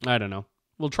credit. I don't know.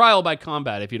 Well, trial by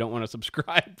combat if you don't want to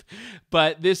subscribe.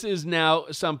 But this is now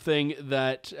something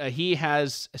that he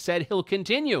has said he'll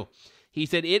continue. He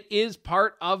said it is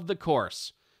part of the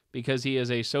course because he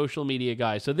is a social media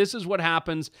guy. So this is what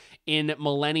happens in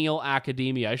millennial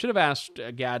academia. I should have asked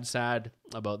Gad Saad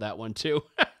about that one too.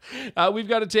 We've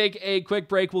got to take a quick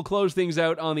break. We'll close things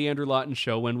out on the Andrew Lawton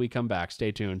Show when we come back.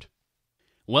 Stay tuned.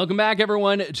 Welcome back,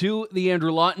 everyone, to the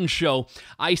Andrew Lawton Show.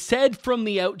 I said from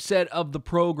the outset of the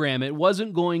program it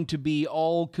wasn't going to be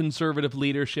all conservative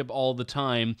leadership all the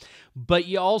time, but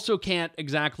you also can't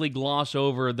exactly gloss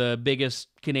over the biggest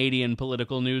Canadian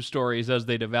political news stories as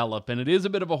they develop, and it is a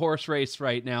bit of a horse race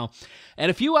right now. And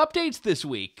a few updates this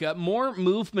week. More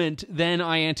movement than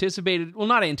I anticipated. Well,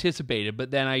 not anticipated,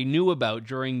 but than I knew about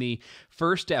during the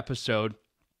first episode.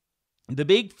 The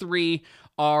big three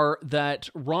are that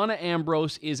Rona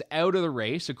Ambrose is out of the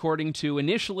race, according to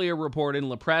initially a report in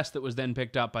La Presse that was then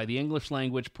picked up by the English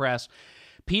language press.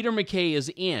 Peter MacKay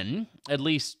is in, at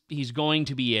least he's going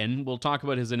to be in. We'll talk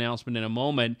about his announcement in a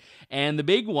moment. And the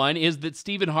big one is that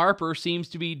Stephen Harper seems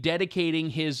to be dedicating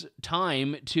his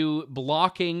time to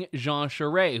blocking Jean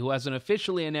Charest, who hasn't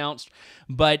officially announced,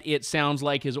 but it sounds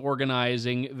like is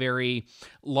organizing very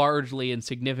largely and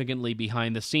significantly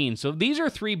behind the scenes. So these are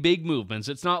three big movements.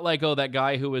 It's not like, oh, that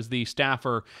guy who was the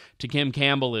staffer to Kim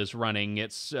Campbell is running,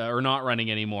 or not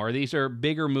running anymore. These are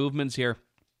bigger movements here.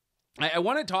 I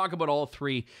want to talk about all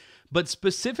three, but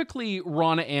specifically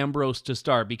Rona Ambrose to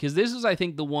start, because this is, I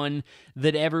think, the one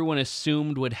that everyone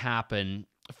assumed would happen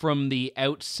from the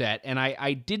outset, and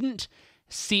I didn't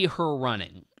see her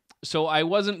running. So I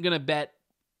wasn't going to bet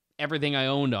everything I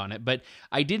owned on it, but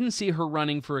I didn't see her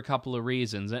running for a couple of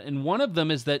reasons. And one of them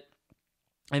is that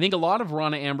I think a lot of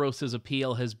Rona Ambrose's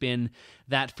appeal has been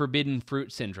that forbidden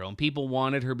fruit syndrome. People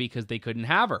wanted her because they couldn't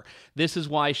have her. This is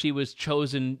why she was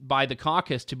chosen by the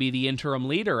caucus to be the interim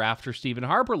leader after Stephen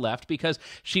Harper left, because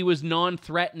she was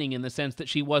non-threatening in the sense that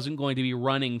she wasn't going to be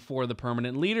running for the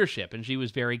permanent leadership, and she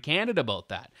was very candid about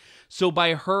that. So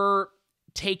by her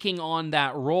taking on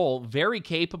that role very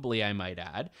capably, I might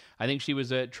add. I think she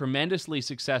was a tremendously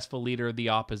successful leader of the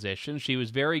opposition. She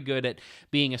was very good at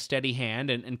being a steady hand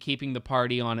and keeping the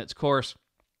party on its course.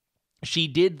 She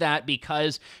did that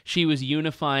because she was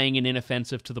unifying and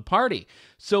inoffensive to the party.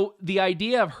 So the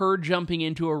idea of her jumping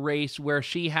into a race where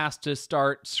she has to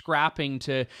start scrapping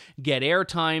to get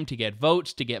airtime, to get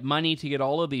votes, to get money, to get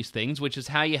all of these things, which is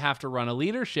how you have to run a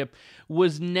leadership,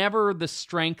 was never the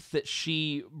strength that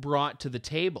she brought to the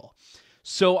table.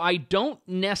 So I don't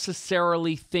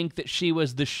necessarily think that she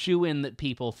was the shoo-in that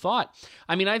people thought.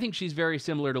 I mean, I think she's very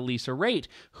similar to Lisa Raitt,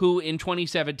 who in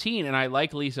 2017, and I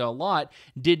like Lisa a lot,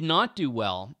 did not do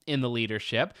well in the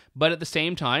leadership, but at the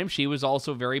same time, she was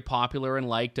also very popular and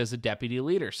liked as a deputy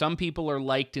leader. Some people are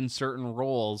liked in certain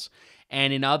roles,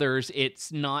 and in others,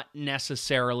 it's not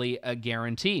necessarily a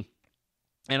guarantee.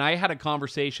 And I had a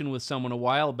conversation with someone a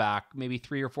while back, maybe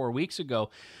 3 or 4 weeks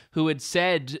ago, who had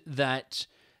said that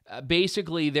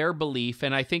basically their belief,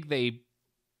 and I think they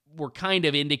were kind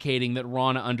of indicating that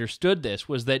Rona understood this,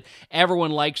 was that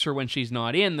everyone likes her when she's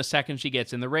not in. The second she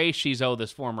gets in the race, she's,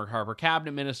 this former Harper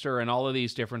cabinet minister and all of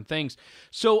these different things.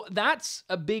 So that's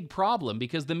a big problem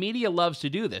because the media loves to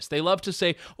do this. They love to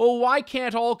say, why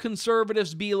can't all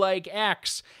conservatives be like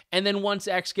X? And then once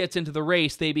X gets into the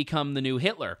race, they become the new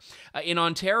Hitler. In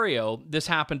Ontario, this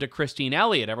happened to Christine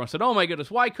Elliott. Everyone said, oh my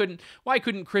goodness, why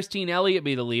couldn't Christine Elliott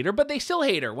be the leader? But they still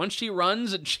hate her. Once she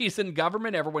runs and she's in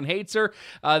government, everyone hates her.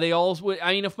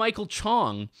 If Michael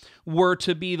Chong were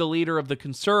to be the leader of the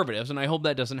Conservatives, and I hope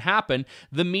that doesn't happen,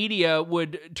 the media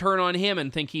would turn on him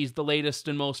and think he's the latest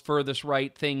and most furthest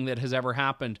right thing that has ever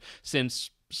happened since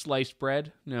sliced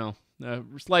bread. No.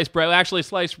 Sliced bread. Actually,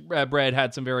 sliced bread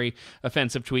had some very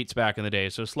offensive tweets back in the day,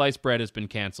 so sliced bread has been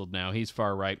canceled now. He's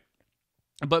far right.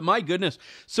 But my goodness.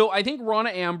 So I think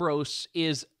Rona Ambrose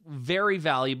is very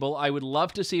valuable. I would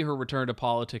love to see her return to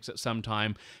politics at some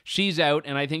time. She's out,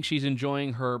 and I think she's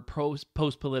enjoying her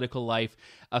post-political life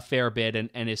a fair bit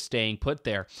and is staying put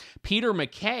there. Peter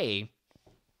MacKay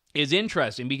is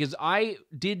interesting because I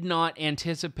did not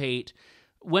anticipate,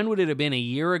 when would it have been, a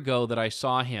year ago that I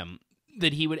saw him,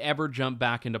 that he would ever jump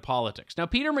back into politics. Now,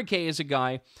 Peter MacKay is a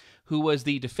guy who was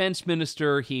the defense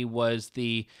minister. He was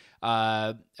the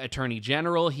attorney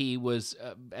general. He was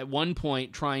at one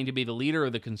point trying to be the leader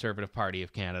of the Conservative Party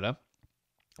of Canada,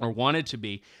 or wanted to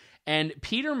be. And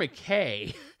Peter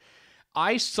MacKay,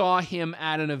 I saw him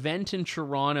at an event in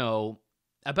Toronto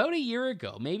about a year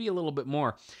ago, maybe a little bit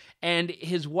more. And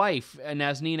his wife,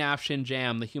 Nazneen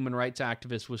Afshin-Jam, the human rights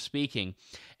activist, was speaking.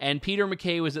 And Peter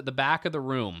MacKay was at the back of the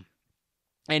room.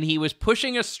 And he was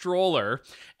pushing a stroller,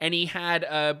 and he had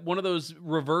one of those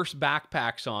reverse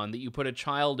backpacks on that you put a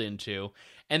child into.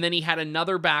 And then he had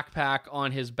another backpack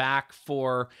on his back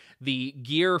for the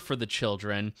gear for the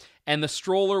children. And the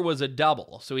stroller was a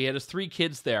double. So he had his 3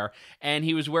 kids there. And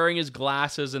he was wearing his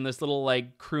glasses and this little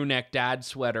crew neck dad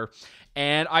sweater.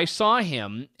 And I saw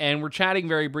him, and we're chatting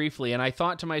very briefly, and I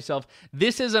thought to myself,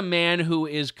 this is a man who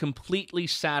is completely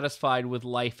satisfied with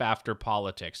life after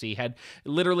politics. He had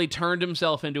literally turned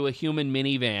himself into a human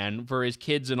minivan for his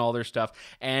kids and all their stuff,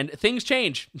 and things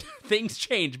change. Things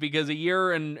change, because a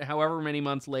year and however many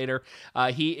months later,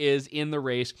 he is in the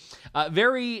race.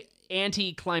 Very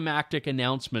anticlimactic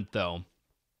announcement, though.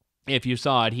 If you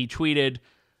saw it, he tweeted...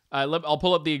 I'll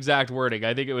pull up the exact wording.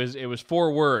 I think it was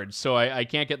 4 words, so I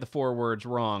can't get the 4 words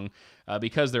wrong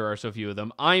because there are so few of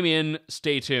them. I'm in,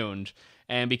 stay tuned.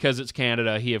 And because it's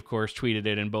Canada, he, of course, tweeted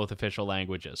it in both official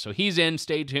languages. So he's in,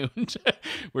 stay tuned.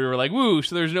 We were like, woo,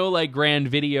 so there's no grand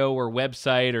video or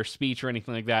website or speech or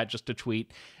anything like that, just a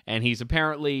tweet. And he's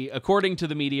apparently, according to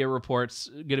the media reports,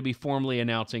 going to be formally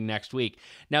announcing next week.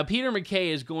 Now, Peter MacKay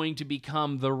is going to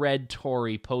become the Red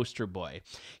Tory poster boy.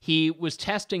 He was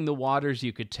testing the waters,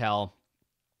 you could tell,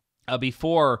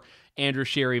 before Andrew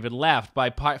Scheer even left, by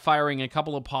firing a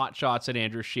couple of pot shots at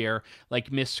Andrew Scheer,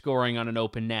 miss-scoring on an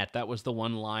open net. That was the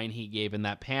one line he gave in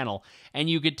that panel. And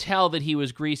you could tell that he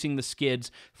was greasing the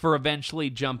skids for eventually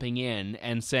jumping in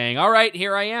and saying, all right,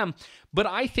 here I am. But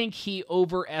I think he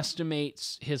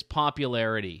overestimates his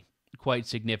popularity quite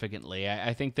significantly.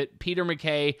 I think that Peter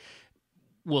MacKay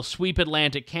will sweep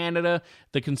Atlantic Canada.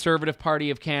 The Conservative Party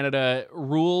of Canada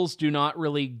rules do not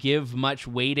really give much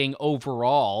weighting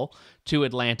overall to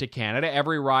Atlantic Canada.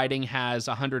 Every riding has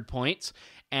 100 points,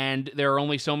 and there are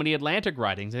only so many Atlantic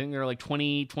ridings. I think there are like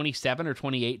 27 or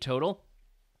 28 total.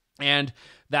 And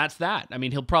that's that. I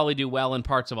mean, he'll probably do well in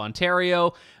parts of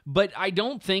Ontario, but I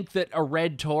don't think that a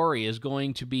red Tory is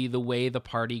going to be the way the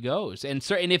party goes. And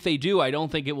if they do, I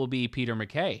don't think it will be Peter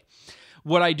MacKay.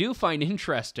 What I do find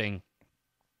interesting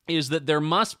is that there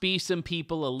must be some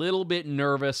people a little bit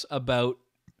nervous about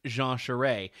Jean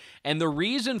Charest. And the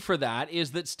reason for that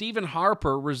is that Stephen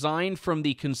Harper resigned from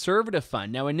the Conservative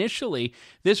Fund. Now, initially,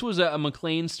 this was a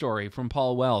McLean story from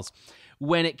Paul Wells.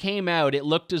 When it came out, it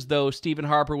looked as though Stephen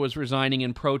Harper was resigning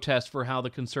in protest for how the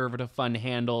Conservative Fund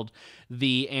handled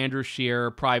the Andrew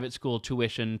Scheer private school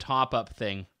tuition top-up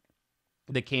thing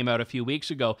that came out a few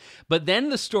weeks ago. But then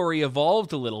the story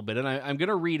evolved a little bit, and I'm going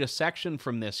to read a section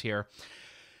from this here.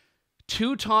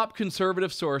 Two top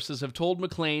Conservative sources have told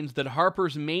Maclean's that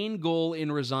Harper's main goal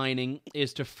in resigning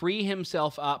is to free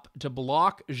himself up to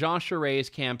block Jean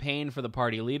Charest's campaign for the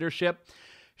party leadership.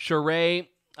 Charest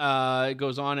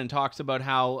goes on and talks about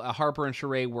how Harper and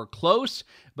Charest were close,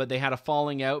 but they had a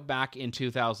falling out back in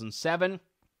 2007.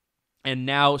 And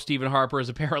now Stephen Harper is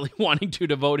apparently wanting to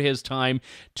devote his time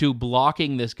to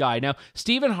blocking this guy. Now,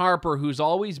 Stephen Harper, who's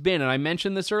always been, and I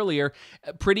mentioned this earlier,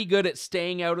 pretty good at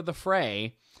staying out of the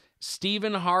fray,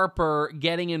 Stephen Harper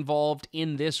getting involved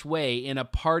in this way in a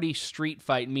party street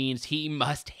fight means he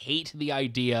must hate the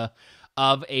idea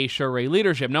of a Charest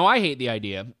leadership. Now, I hate the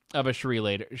idea of a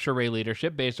Charest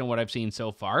leadership based on what I've seen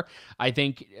so far. I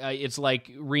think it's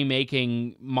like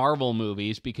remaking Marvel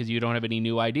movies because you don't have any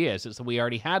new ideas. It's that we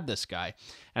already had this guy.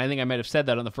 And I think I might have said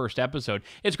that on the first episode.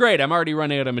 It's great. I'm already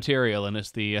running out of material, and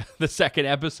it's the second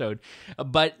episode.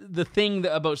 But the thing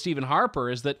about Stephen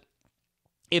Harper is that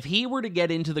if he were to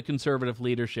get into the Conservative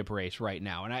leadership race right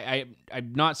now, and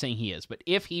I'm not saying he is, but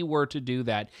if he were to do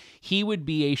that, he would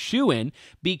be a shoo-in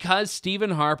because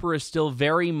Stephen Harper is still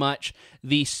very much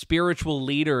the spiritual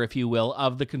leader, if you will,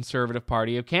 of the Conservative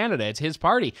Party of Canada. It's his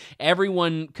party.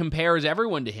 Everyone compares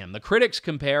everyone to him. The critics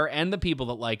compare, and the people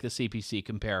that like the CPC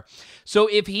compare. So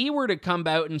if he were to come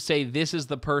out and say, this is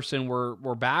the person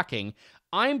we're backing,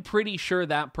 I'm pretty sure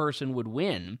that person would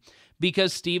win,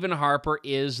 because Stephen Harper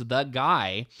is the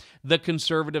guy the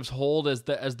Conservatives hold as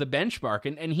the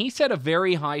benchmark. And he set a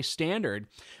very high standard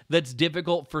that's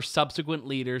difficult for subsequent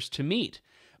leaders to meet.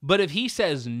 But if he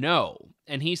says no,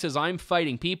 and he says, I'm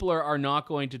fighting, people are not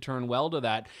going to turn well to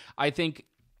that. I think,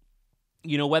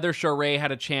 whether Charest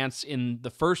had a chance in the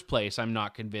first place, I'm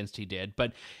not convinced he did.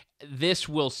 But this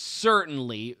will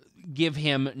certainly give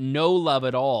him no love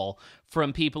at all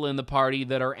from people in the party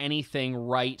that are anything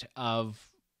right of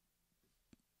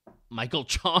Michael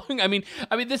Chong. I mean,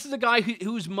 this is a guy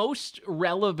whose most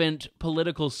relevant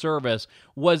political service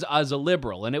was as a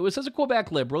Liberal, and it was as a Quebec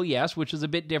Liberal, yes, which is a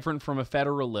bit different from a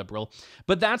federal Liberal,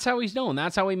 but that's how he's known.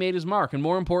 That's how he made his mark, and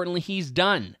more importantly, he's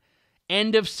done.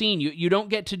 End of scene. You don't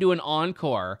get to do an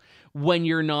encore when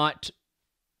you're not...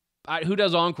 who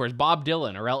does encores? Bob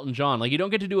Dylan or Elton John. Like, you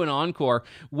don't get to do an encore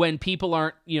when people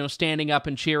aren't, standing up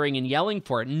and cheering and yelling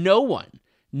for it. No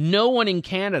one in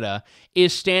Canada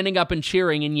is standing up and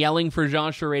cheering and yelling for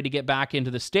Jean Charest to get back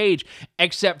into the stage,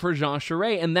 except for Jean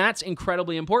Charest, and that's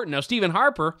incredibly important. Now, Stephen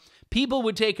Harper, people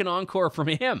would take an encore from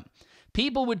him.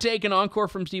 People would take an encore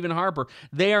from Stephen Harper.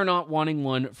 They are not wanting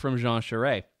one from Jean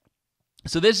Charest.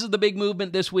 So this is the big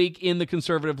movement this week in the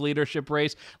Conservative leadership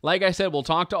race. Like I said, we'll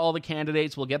talk to all the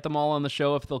candidates. We'll get them all on the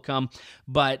show if they'll come.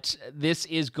 But this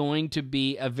is going to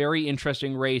be a very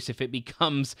interesting race if it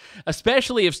becomes,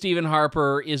 especially if Stephen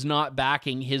Harper is not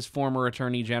backing his former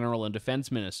Attorney General and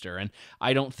Defense Minister. And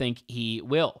I don't think he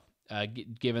will.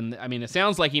 It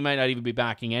sounds like he might not even be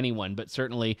backing anyone, but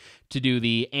certainly to do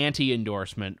the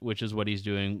anti-endorsement, which is what he's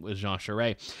doing with Jean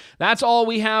Charest. That's all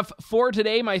we have for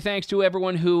today. My thanks to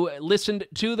everyone who listened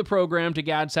to the program, to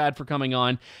Gad Saad for coming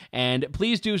on, and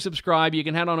please do subscribe. You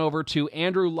can head on over to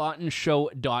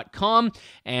andrewlawtonshow.com,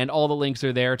 and all the links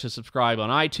are there to subscribe on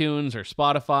iTunes or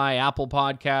Spotify, Apple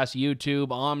Podcasts,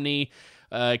 YouTube, Omni,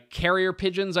 carrier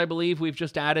pigeons, I believe we've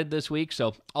just added this week.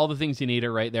 So all the things you need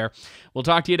are right there. We'll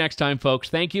talk to you next time, folks.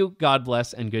 Thank you. God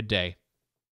bless and good day.